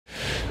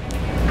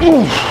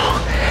Ooh.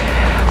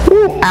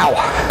 Ooh, ow.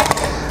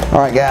 All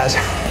right, guys.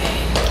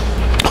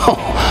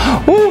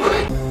 Oh, ooh.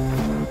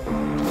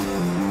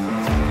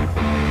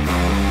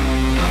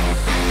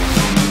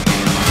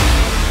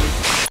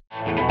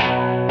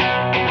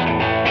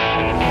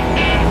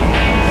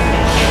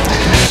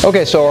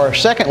 Okay, so our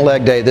second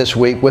leg day this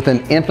week with an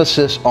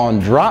emphasis on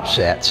drop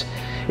sets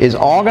is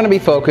all going to be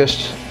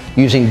focused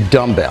using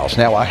dumbbells.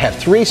 Now I have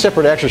 3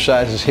 separate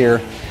exercises here,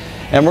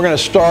 and we're going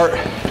to start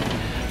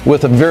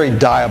with a very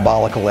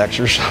diabolical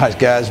exercise,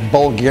 guys.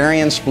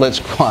 Bulgarian split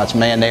squats.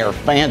 Man, they are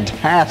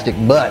fantastic,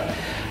 but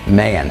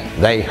man,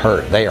 they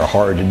hurt. They are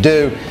hard to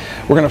do.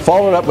 We're going to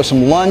follow it up with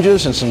some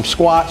lunges and some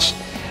squats.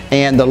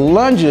 And the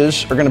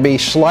lunges are going to be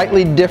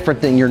slightly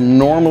different than you're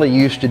normally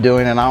used to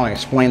doing, and I'll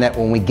explain that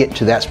when we get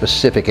to that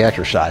specific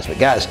exercise. But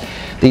guys,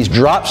 these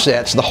drop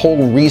sets, the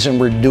whole reason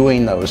we're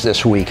doing those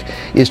this week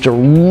is to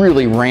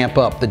really ramp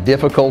up the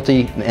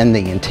difficulty and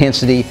the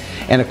intensity.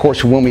 And of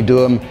course, when we do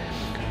them,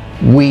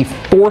 we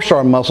force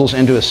our muscles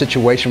into a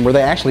situation where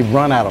they actually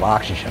run out of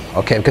oxygen,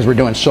 okay, because we're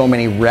doing so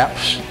many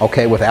reps,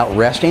 okay, without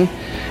resting.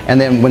 And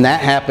then when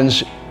that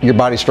happens, your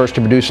body starts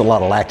to produce a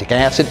lot of lactic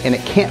acid, and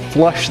it can't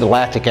flush the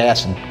lactic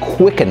acid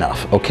quick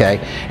enough, okay?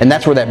 And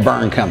that's where that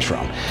burn comes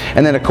from.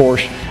 And then of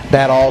course,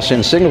 that all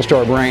sends signals to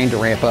our brain to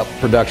ramp up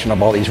production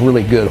of all these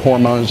really good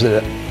hormones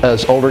that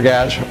us older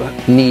guys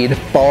need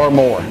far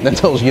more than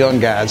those young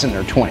guys in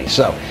their 20s.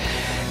 So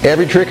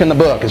every trick in the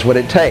book is what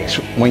it takes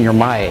when you're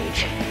my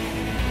age.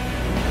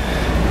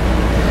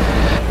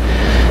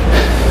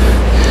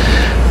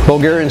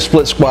 Bulgarian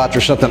split squats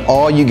are something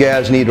all you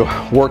guys need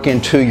to work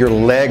into your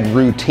leg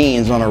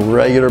routines on a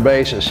regular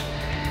basis.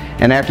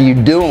 And after you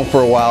do them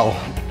for a while,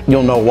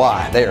 you'll know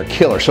why. They are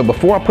killer. So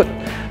before I put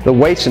the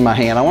weights in my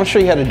hand, I want to show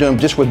you how to do them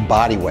just with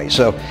body weight.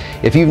 So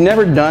if you've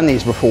never done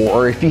these before,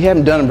 or if you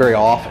haven't done them very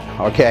often,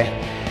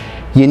 okay,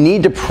 you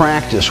need to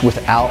practice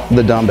without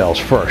the dumbbells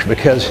first,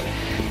 because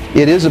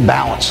it is a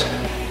balance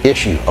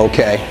issue,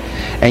 okay?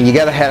 And you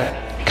got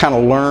to kind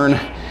of learn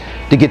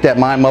to get that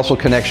mind-muscle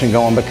connection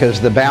going,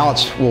 because the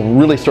balance will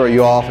really throw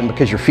you off, and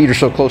because your feet are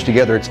so close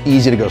together, it's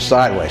easy to go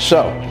sideways.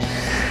 So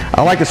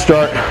I like to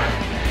start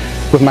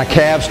with my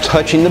calves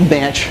touching the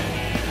bench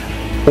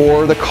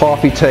or the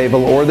coffee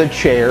table or the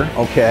chair,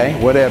 okay,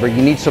 whatever.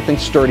 You need something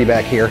sturdy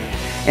back here,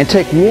 and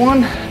take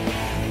one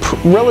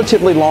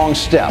relatively long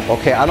step,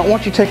 okay? I don't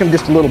want you taking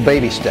just a little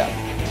baby step.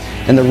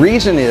 And the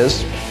reason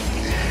is,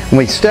 when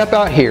we step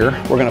out here,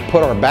 we're gonna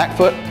put our back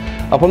foot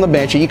up on the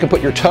bench, and you can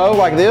put your toe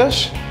like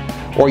this,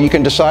 or you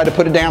can decide to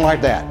put it down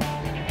like that.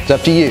 It's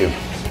up to you.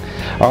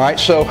 All right,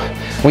 so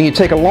when you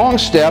take a long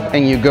step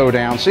and you go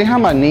down, see how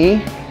my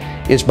knee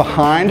is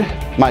behind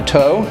my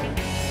toe?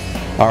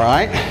 All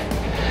right.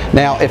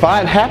 Now, if I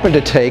had happened to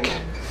take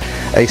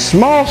a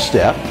small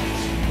step,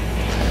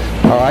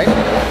 all right,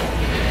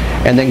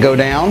 and then go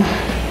down,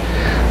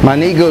 my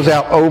knee goes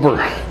out over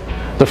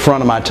the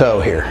front of my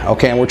toe here,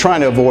 okay? And we're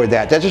trying to avoid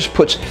that. That just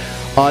puts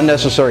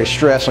unnecessary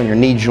stress on your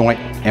knee joint,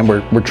 and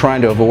we're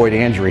trying to avoid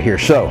injury here.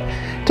 So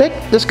take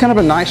this kind of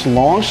a nice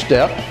long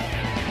step,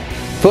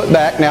 foot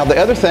back. Now the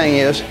other thing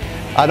is,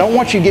 I don't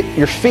want you to get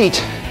your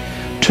feet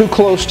too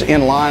close to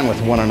in line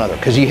with one another,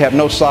 because you have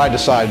no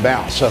side-to-side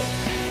bounce. So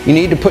you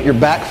need to put your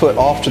back foot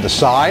off to the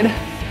side,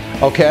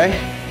 okay?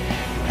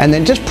 And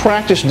then just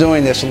practice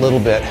doing this a little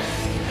bit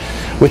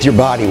with your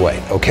body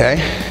weight, okay?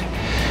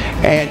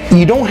 And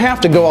you don't have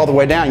to go all the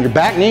way down. Your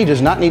back knee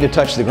does not need to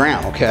touch the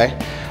ground, okay?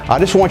 I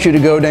just want you to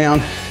go down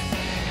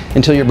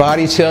until your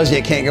body tells you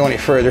it can't go any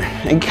further,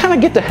 and kind of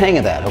get the hang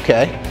of that,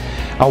 okay?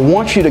 I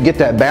want you to get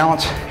that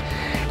balance,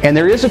 and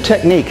there is a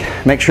technique.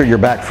 Make sure your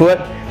back foot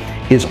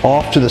is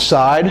off to the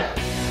side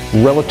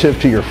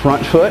relative to your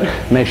front foot.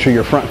 Make sure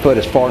your front foot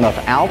is far enough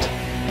out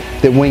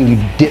that when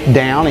you dip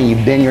down and you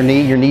bend your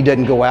knee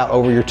doesn't go out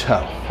over your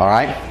toe, all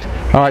right?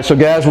 All right, so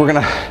guys, we're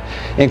gonna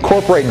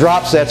incorporate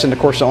drop sets, and of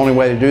course the only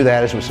way to do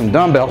that is with some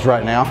dumbbells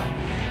right now.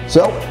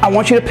 So I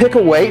want you to pick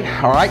a weight,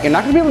 all right? You're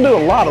not gonna be able to do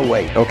a lot of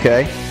weight,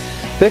 okay?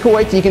 Pick a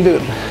weight that you can do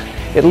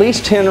at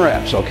least 10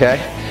 reps, okay?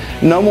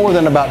 No more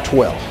than about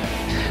 12.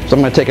 So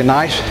I'm gonna take a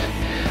nice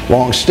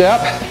long step,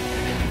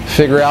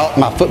 figure out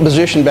my foot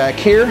position back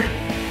here,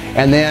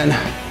 and then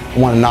I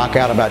wanna knock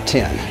out about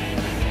 10.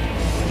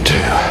 2,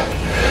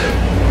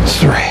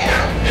 3,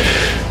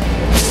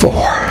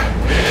 4,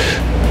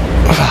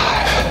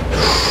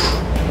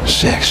 5,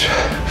 6,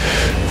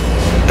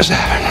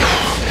 7,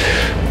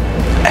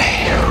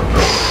 8,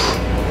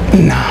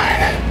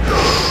 9,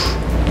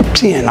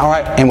 10. All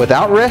right, and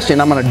without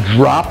resting, I'm gonna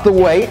drop the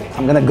weight.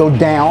 I'm gonna go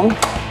down,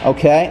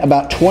 okay,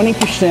 about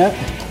 20%,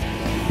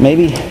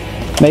 maybe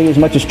as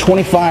much as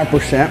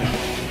 25%.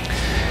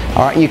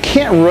 All right, you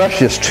can't rush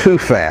this too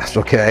fast,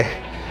 okay?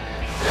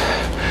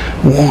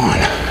 1,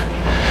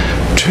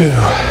 2,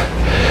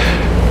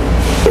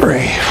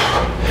 3,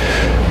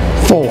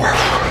 4,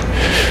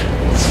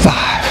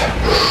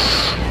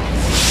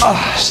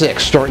 5,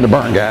 6. Starting to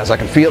burn, guys. I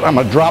can feel it. I'm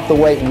gonna drop the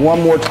weight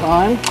one more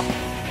time.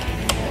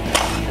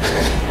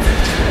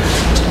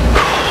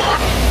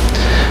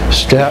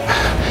 Step,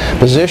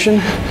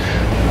 position,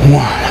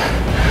 1,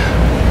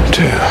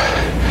 2,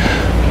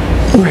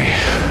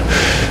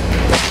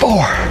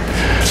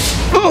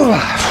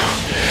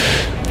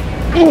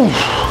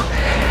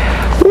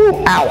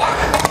 Ooh,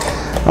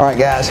 ow. All right,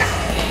 guys.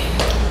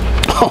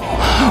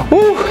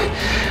 Ooh,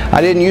 I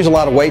didn't use a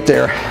lot of weight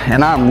there,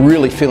 and I'm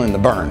really feeling the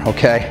burn,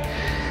 okay?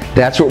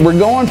 That's what we're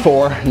going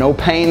for. No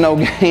pain, no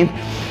gain.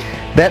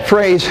 That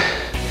phrase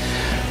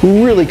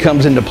really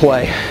comes into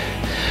play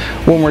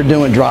when we're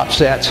doing drop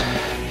sets,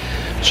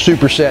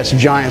 supersets,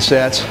 giant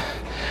sets,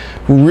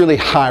 really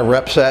high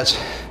rep sets.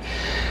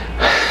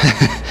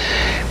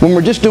 When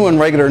we're just doing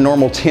regular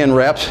normal 10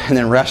 reps and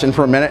then resting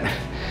for a minute,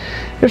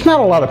 there's not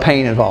a lot of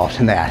pain involved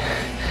in that.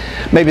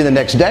 Maybe the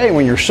next day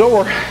when you're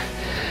sore,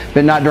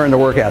 but not during the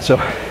workout. So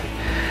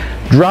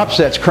drop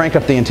sets crank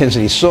up the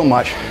intensity so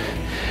much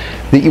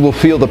that you will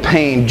feel the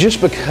pain just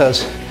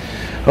because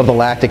of the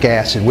lactic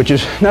acid, which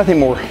is nothing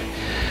more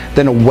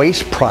than a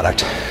waste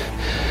product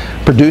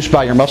produced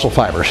by your muscle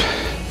fibers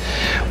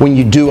when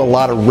you do a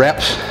lot of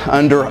reps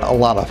under a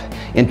lot of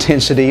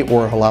intensity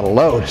or a lot of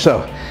load.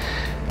 So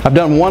I've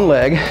done one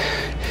leg.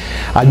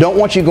 I don't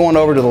want you going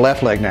over to the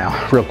left leg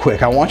now real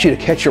quick. I want you to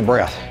catch your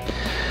breath,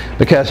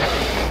 because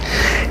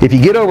if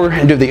you get over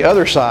and do the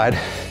other side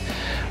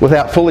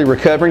without fully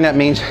recovering, that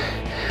means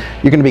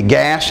you're going to be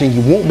gassed and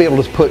you won't be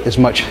able to put as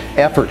much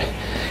effort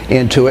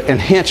into it, and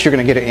hence you're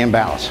going to get an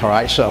imbalance. All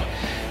right, so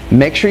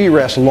make sure you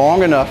rest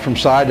long enough from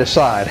side to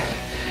side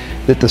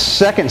that the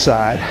second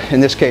side, in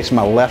this case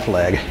my left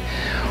leg,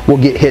 will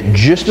get hit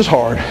just as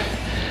hard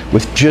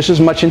with just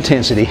as much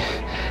intensity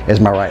as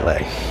my right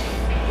leg.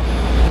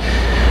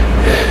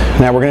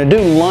 Now we're going to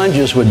do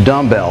lunges with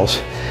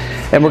dumbbells,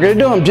 and we're going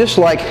to do them just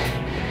like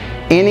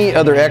any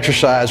other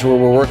exercise where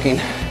we're working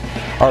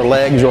our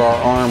legs or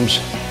our arms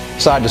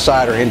side to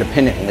side or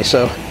independently.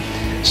 So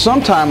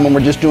sometime when we're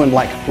just doing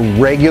like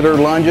regular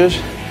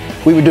lunges,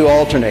 we would do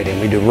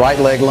alternating. We do right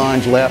leg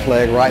lunge, left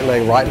leg, right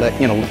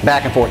leg, you know,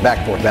 back and forth, back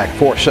and forth, back and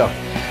forth. So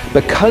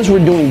because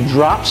we're doing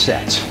drop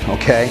sets,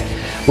 okay,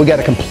 we got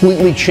to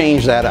completely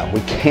change that up.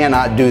 We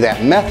cannot do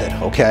that method,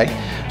 okay?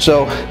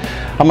 So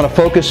I'm going to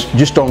focus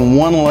just on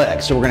one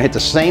leg. So we're going to hit the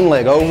same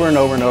leg over and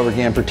over and over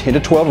again for 10 to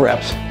 12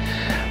 reps.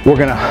 We're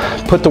going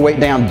to put the weight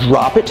down,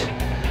 drop it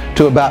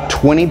to about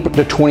 20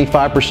 to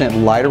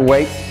 25% lighter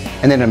weight,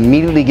 and then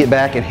immediately get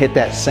back and hit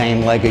that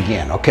same leg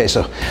again. Okay,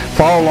 so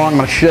follow along. I'm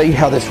going to show you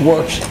how this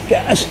works,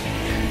 guys.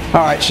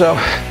 All right, so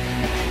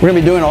we're going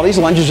to be doing all these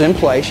lunges in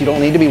place. You don't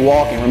need to be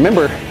walking.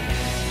 Remember,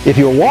 if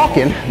you're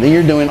walking, then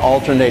you're doing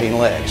alternating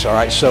legs. All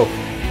right, so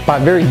by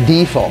very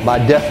default, by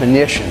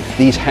definition,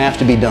 these have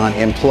to be done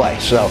in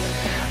place. So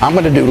I'm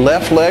going to do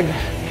left leg,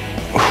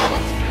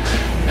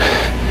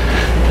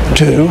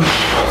 2,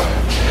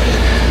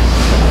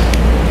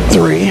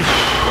 3,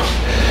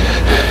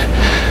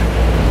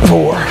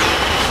 4,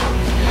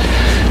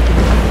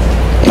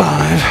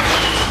 5,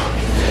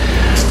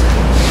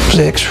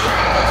 6,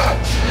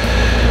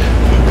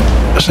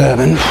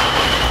 7,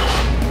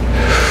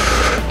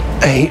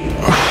 8,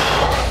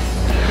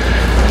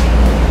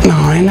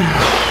 9,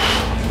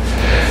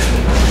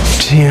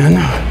 10.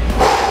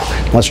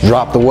 Let's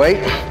drop the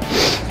weight.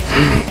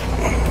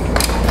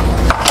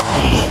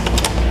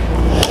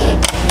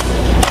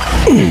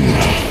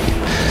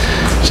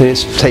 See,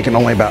 it's taking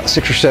only about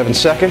 6 or 7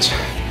 seconds.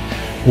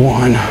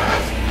 1,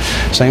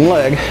 same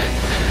leg,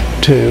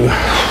 2,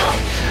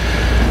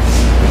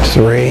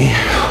 3,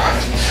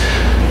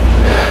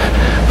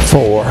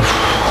 4,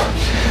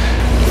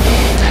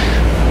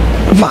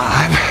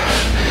 5.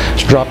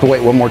 Let's drop the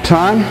weight one more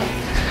time.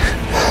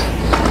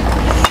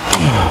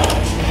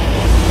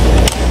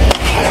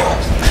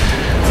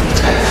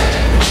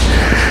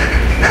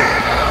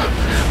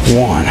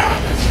 1,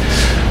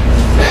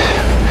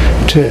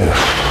 2,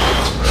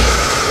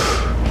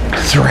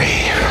 3,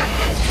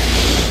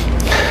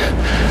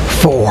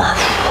 4,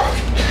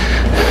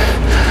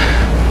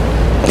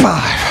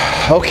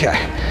 5. Okay.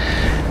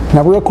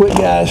 Now real quick,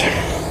 guys,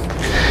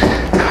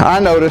 I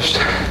noticed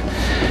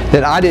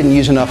that I didn't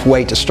use enough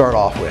weight to start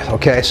off with,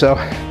 okay? So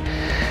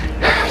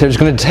there's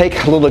going to take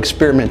a little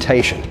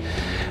experimentation.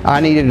 I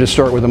needed to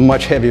start with a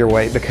much heavier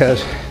weight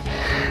because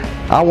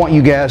I want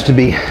you guys to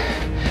be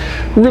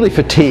really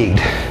fatigued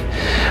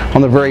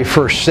on the very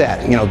first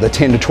set, you know, the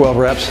 10 to 12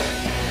 reps.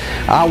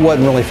 I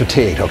wasn't really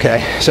fatigued,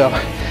 okay? So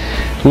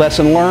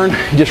lesson learned,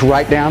 just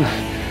write down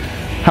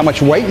how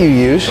much weight you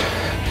use.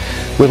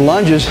 With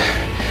lunges,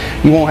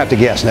 you won't have to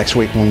guess next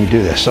week when you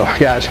do this. So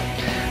guys,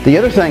 the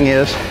other thing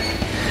is,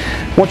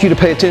 I want you to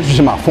pay attention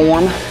to my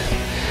form.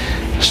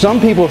 Some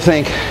people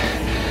think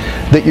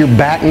that your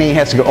back knee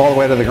has to go all the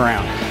way to the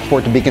ground for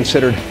it to be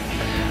considered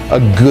a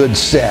good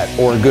set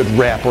or a good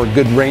rep or a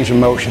good range of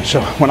motion.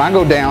 So when I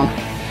go down,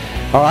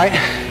 all right,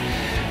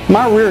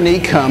 my rear knee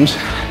comes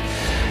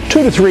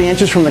 2 to 3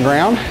 inches from the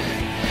ground.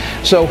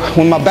 So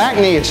when my back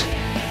knee is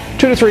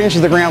 2 to 3 inches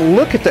of the ground,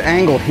 look at the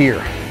angle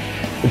here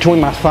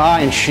between my thigh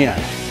and shin.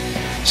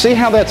 See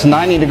how that's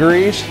 90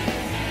 degrees?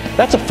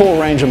 That's a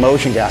full range of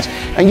motion, guys.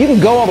 And you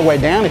can go all the way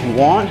down if you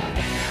want,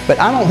 but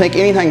I don't think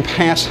anything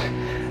past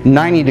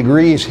 90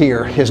 degrees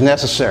here is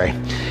necessary.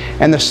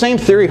 And the same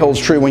theory holds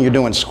true when you're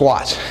doing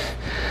squats.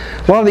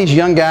 A lot of these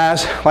young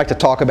guys like to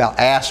talk about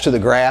ass to the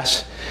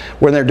grass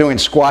when they're doing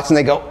squats and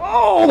they go,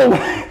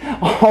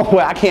 oh,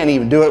 I can't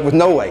even do it with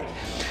no weight.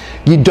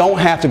 You don't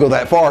have to go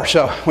that far.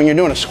 So when you're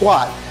doing a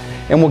squat,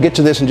 and we'll get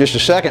to this in just a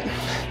second,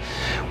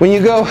 when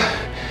you go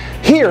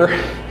here,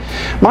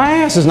 my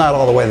ass is not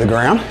all the way to the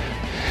ground.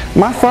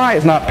 My thigh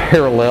is not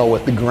parallel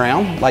with the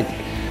ground like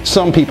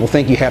some people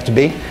think you have to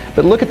be.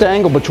 But look at the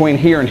angle between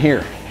here and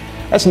here.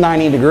 That's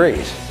 90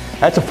 degrees.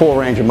 That's a full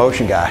range of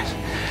motion, guys.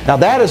 Now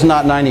that is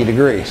not 90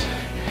 degrees.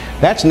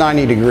 That's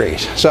 90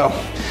 degrees. So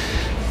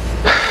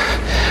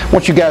I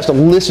want you guys to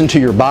listen to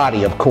your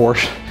body, of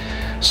course.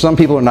 Some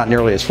people are not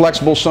nearly as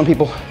flexible. Some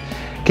people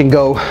can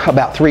go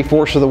about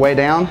 3/4 of the way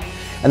down,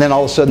 and then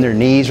all of a sudden their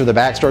knees or their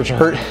back starts to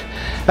hurt.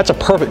 That's a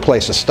perfect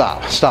place to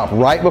stop. Stop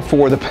right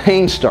before the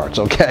pain starts,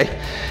 okay?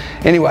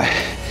 Anyway,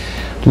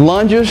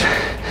 lunges,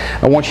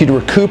 I want you to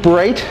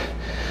recuperate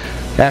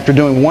after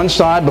doing one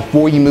side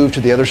before you move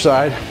to the other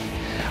side.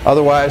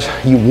 Otherwise,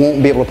 you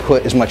won't be able to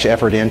put as much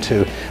effort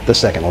into the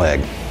second leg.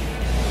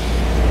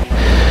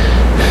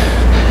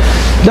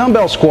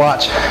 Dumbbell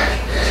squats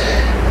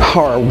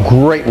are a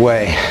great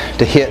way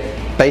to hit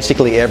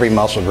basically every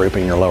muscle group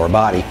in your lower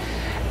body,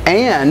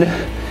 and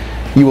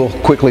you will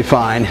quickly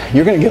find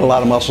you're going to get a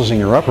lot of muscles in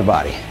your upper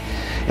body,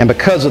 and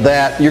because of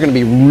that you're going to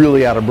be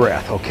really out of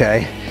breath,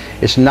 okay?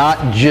 It's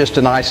not just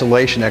an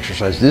isolation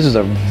exercise. This is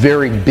a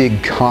very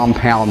big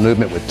compound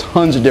movement with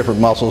tons of different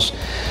muscles,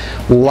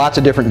 lots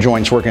of different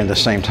joints working at the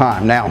same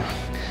time. Now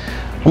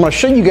I'm going to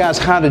show you guys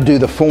how to do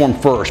the form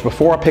first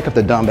before I pick up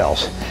the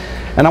dumbbells,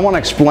 and I want to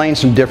explain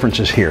some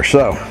differences here.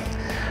 So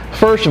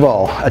first of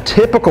all, a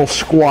typical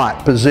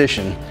squat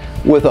position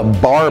with a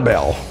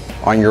barbell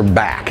on your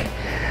back.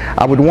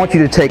 I would want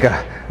you to take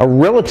a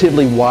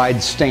relatively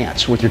wide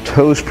stance with your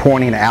toes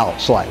pointing out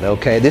slightly,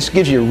 okay? This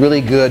gives you a really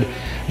good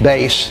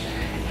base,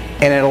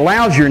 and it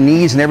allows your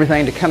knees and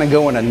everything to kind of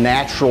go in a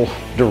natural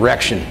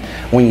direction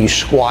when you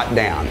squat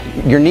down.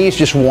 Your knees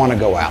just want to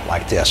go out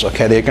like this,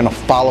 okay? They're going to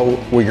follow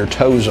where your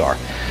toes are.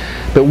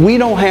 But we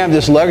don't have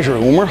this luxury.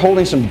 When we're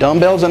holding some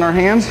dumbbells in our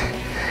hands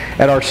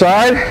at our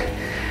side,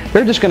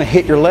 they're just going to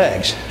hit your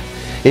legs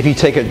if you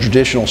take a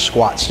traditional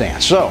squat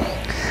stance. So,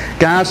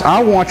 guys,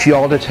 I want you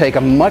all to take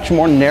a much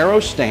more narrow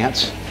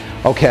stance,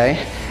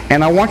 okay?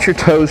 And I want your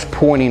toes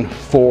pointing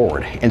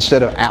forward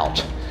instead of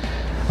out.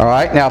 All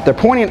right, now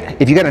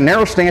if you got a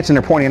narrow stance and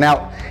they're pointing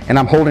out, and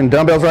I'm holding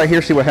dumbbells right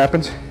here, see what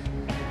happens?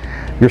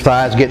 Your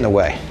thighs get in the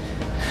way.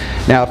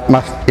 Now,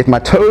 if my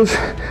toes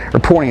are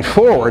pointing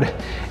forward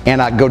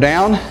and I go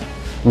down,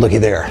 looky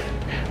there.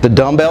 The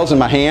dumbbells in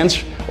my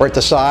hands are at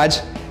the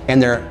sides,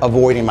 and they're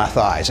avoiding my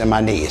thighs and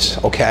my knees,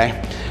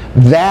 okay?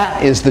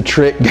 That is the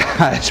trick,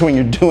 guys, when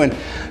you're doing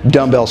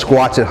dumbbell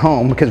squats at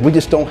home, because we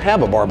just don't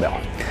have a barbell.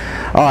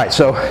 All right,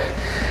 so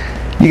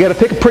you got to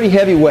pick a pretty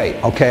heavy weight,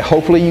 okay?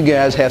 Hopefully you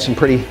guys have some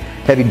pretty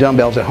heavy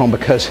dumbbells at home,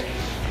 because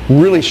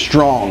really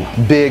strong,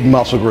 big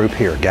muscle group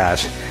here,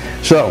 guys.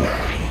 So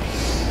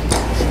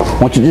I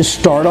want you to just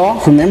start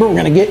off. Remember, we're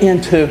going to get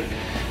into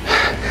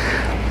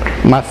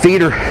my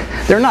feet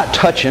they're not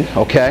touching,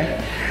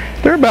 okay?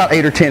 They're about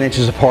 8 or 10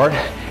 inches apart.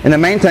 And the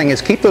main thing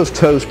is keep those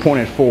toes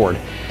pointed forward.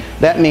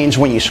 That means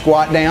when you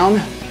squat down,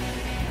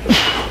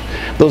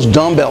 those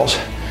dumbbells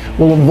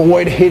will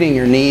avoid hitting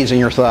your knees and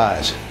your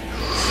thighs.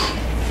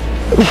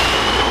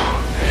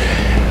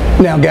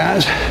 Now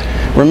guys,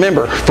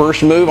 remember,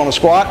 first move on a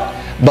squat,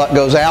 butt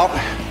goes out,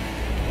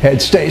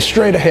 head stays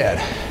straight ahead.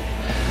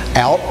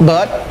 Out,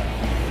 butt,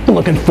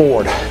 looking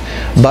forward.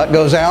 Butt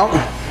goes out.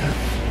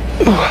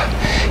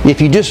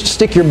 If you just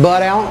stick your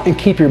butt out and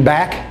keep your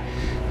back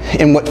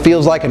in what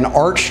feels like an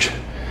arched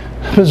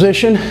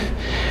position,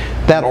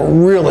 that'll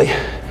really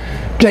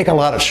take a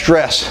lot of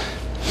stress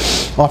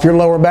off your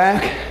lower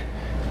back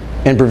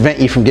and prevent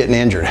you from getting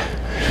injured.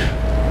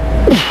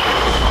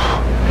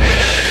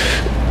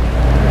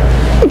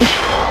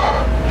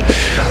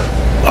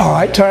 All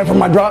right, time for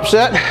my drop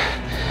set.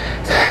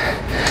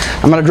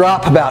 I'm going to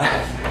drop about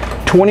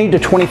 20 to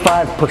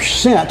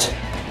 25%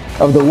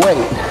 of the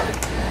weight,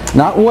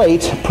 not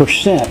weight,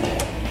 percent.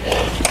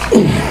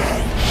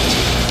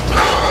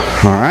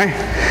 All right,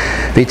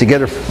 feet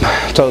together,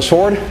 toes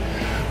forward.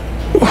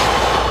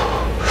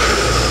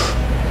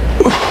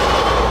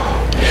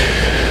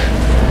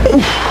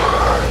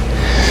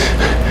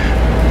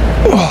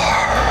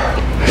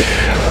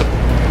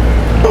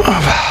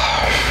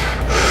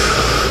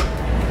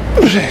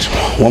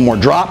 One more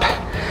drop.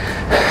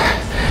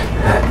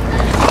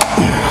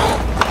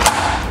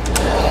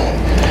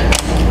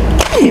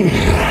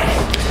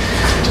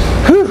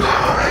 Whew.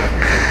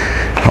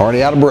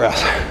 Already out of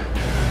breath.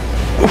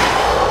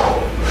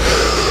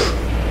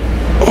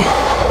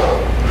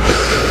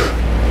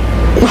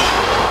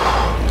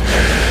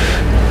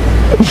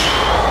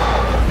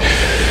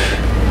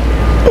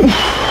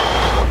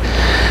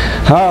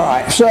 All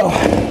right, so,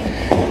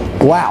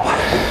 wow.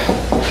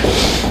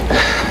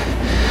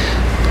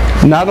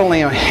 Not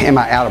only am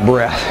I out of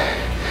breath,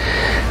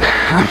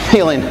 I'm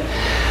feeling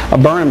a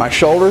burn in my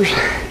shoulders,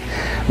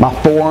 my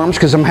forearms,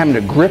 because I'm having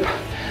to grip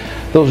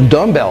those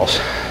dumbbells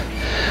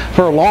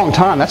For a long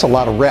time, that's a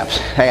lot of reps,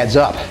 adds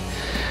up,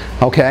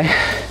 okay?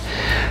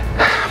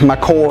 My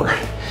core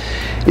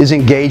is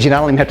engaging, I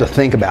don't even have to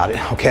think about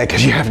it, okay?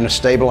 Because you're having to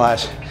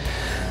stabilize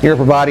your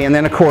upper body, and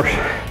then of course,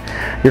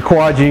 your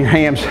quads, your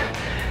hams,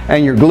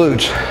 and your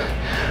glutes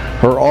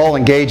are all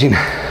engaging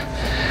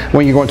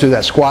when you're going through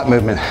that squat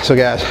movement. So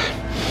guys,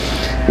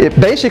 it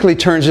basically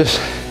turns this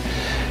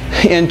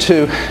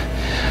into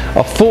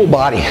a full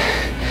body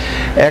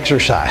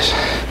exercise.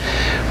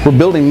 We're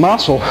building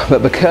muscle,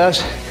 but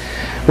because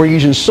we're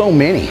using so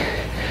many,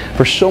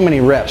 for so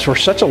many reps, for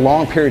such a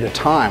long period of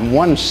time,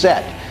 one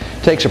set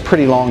takes a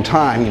pretty long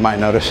time, you might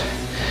notice,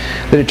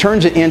 that it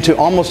turns it into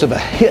almost of a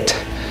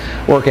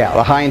HIIT workout,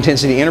 a high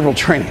intensity interval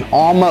training,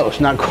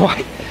 almost, not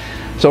quite.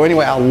 So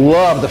anyway, I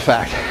love the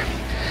fact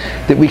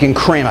that we can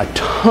cram a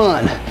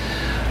ton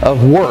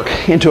of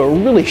work into a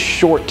really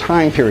short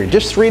time period.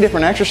 Just 3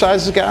 different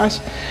exercises,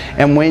 guys,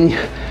 and when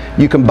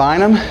you combine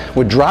them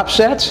with drop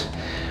sets,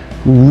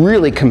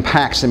 really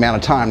compacts the amount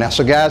of time. Now,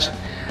 so guys,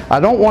 I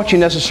don't want you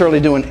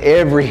necessarily doing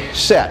every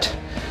set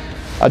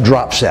a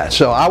drop set.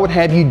 So I would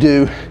have you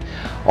do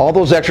all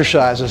those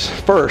exercises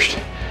first,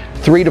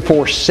 3 to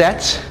 4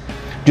 sets,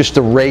 just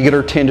the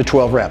regular 10 to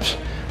 12 reps.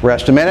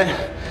 Rest a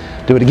minute,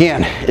 do it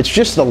again. It's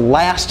just the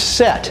last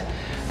set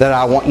that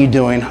I want you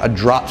doing a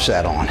drop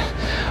set on.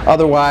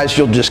 Otherwise,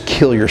 you'll just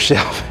kill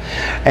yourself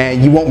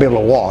and you won't be able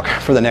to walk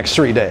for the next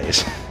 3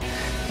 days.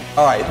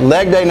 All right,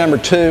 leg day number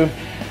 2.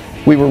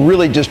 We were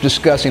really just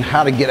discussing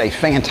how to get a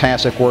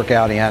fantastic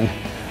workout in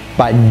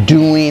by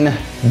doing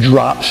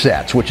drop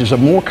sets, which is a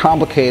more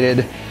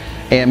complicated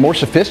and more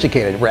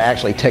sophisticated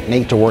actually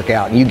technique to work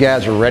out, and you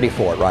guys are ready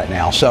for it right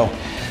now. So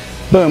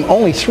boom,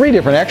 only 3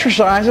 different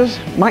exercises.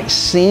 Might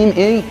seem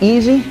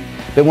easy,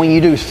 but when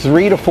you do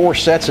 3 to 4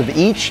 sets of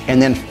each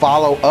and then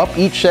follow up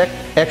each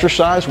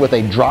exercise with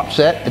a drop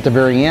set at the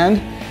very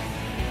end,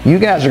 you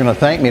guys are gonna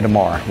thank me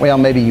tomorrow. Well,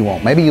 maybe you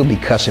won't. Maybe you'll be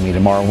cussing me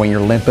tomorrow when you're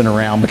limping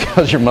around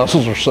because your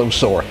muscles are so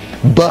sore.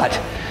 But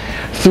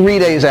 3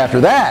 days after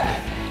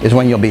that is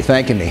when you'll be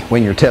thanking me,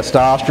 when your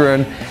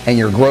testosterone and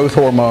your growth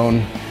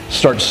hormone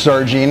starts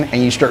surging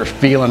and you start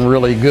feeling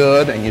really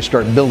good and you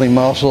start building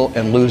muscle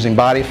and losing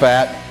body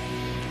fat.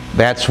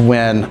 That's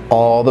when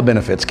all the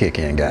benefits kick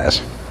in,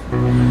 guys.